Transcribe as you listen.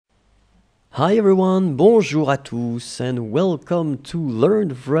Hi everyone, bonjour à tous, and welcome to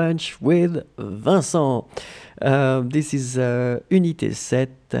Learn French with Vincent. This is Unité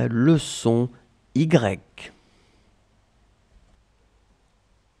 7, leçon Y.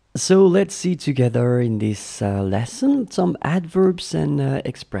 So let's see together in this lesson some adverbs and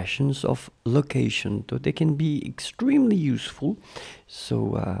expressions of location. So they can be extremely useful.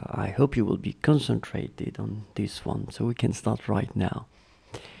 So I hope you will be concentrated on this one. So we can start right now.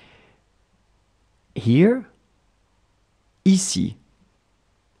 Here, ici,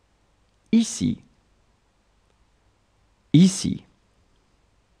 ici, ici.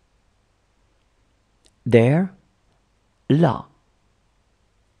 There, là,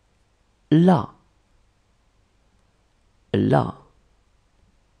 là, là.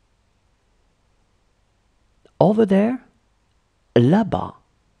 Over there, là-bas,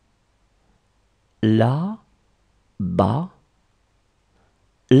 là-bas,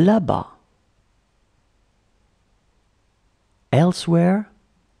 là-bas. Elsewhere,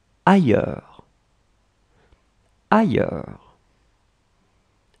 ailleurs, ailleurs,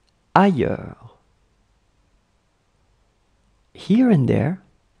 ailleurs. Here and there,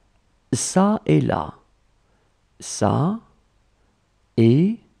 ça et là, ça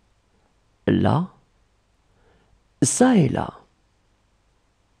et là, ça et là.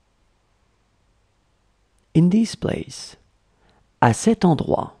 In this place, à cet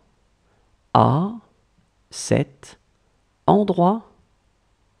endroit, à cet endroit,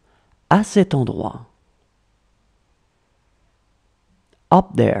 à cet endroit.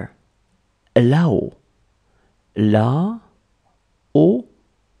 Up there, là-haut, là-haut,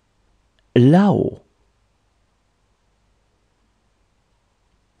 là-haut.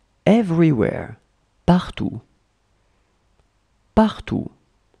 Everywhere, partout, partout,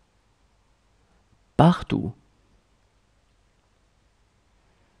 partout.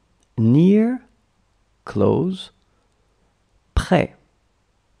 Near, close, près,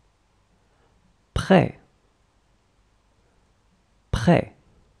 près, près.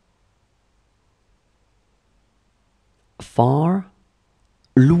 Far,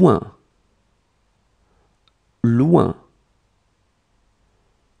 loin, loin,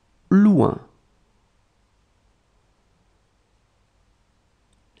 loin.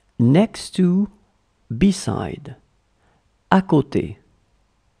 Next to, beside, à côté,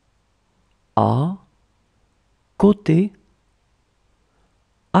 à côté,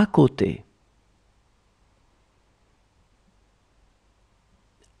 à côté.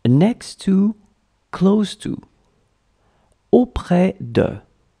 Next to, close to, auprès de,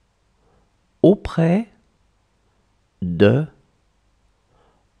 auprès de,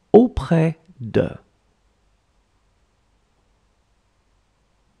 auprès de.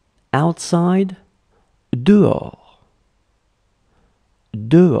 Outside, dehors,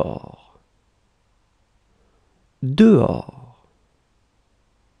 dehors, dehors.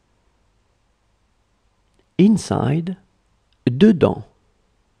 Inside, dedans,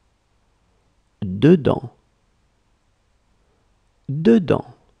 dedans,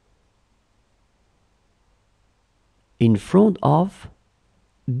 dedans. In front of,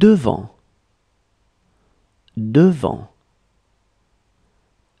 devant, devant,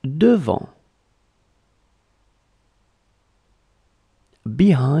 devant.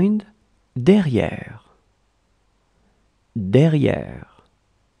 Behind, derrière, derrière,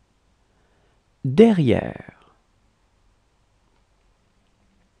 derrière.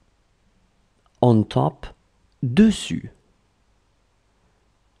 On top, dessus,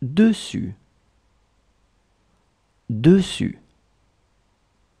 dessus, dessus.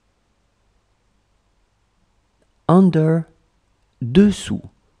 Under, dessous,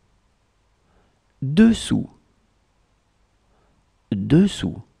 dessous,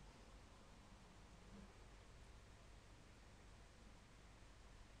 dessous.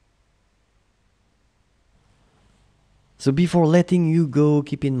 So before letting you go,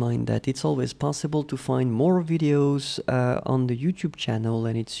 keep in mind that it's always possible to find more videos on the YouTube channel,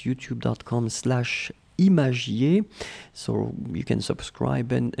 and it's youtube.com/imagier. So you can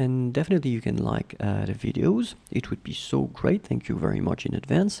subscribe and definitely you can like the videos. It would be so great. Thank you very much in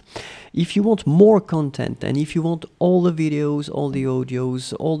advance. If you want more content, and if you want all the videos, all the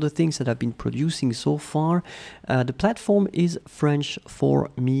audios, all the things that I've been producing so far, the platform is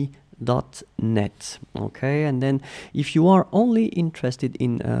frenchforme.net. Okay, and then if you are only interested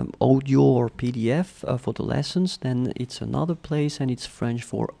in audio or PDF for the lessons, then it's another place, and it's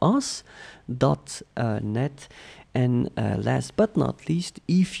frenchforus.net. And last but not least,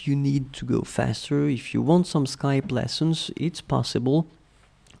 if you need to go faster, if you want some Skype lessons, it's possible.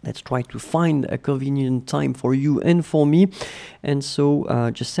 let's try to find a convenient time for you and for me. And so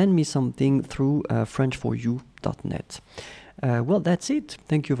just send me something through frenchforyou.net. Well, that's it.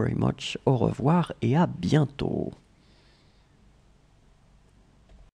 Thank you very much. Au revoir et à bientôt.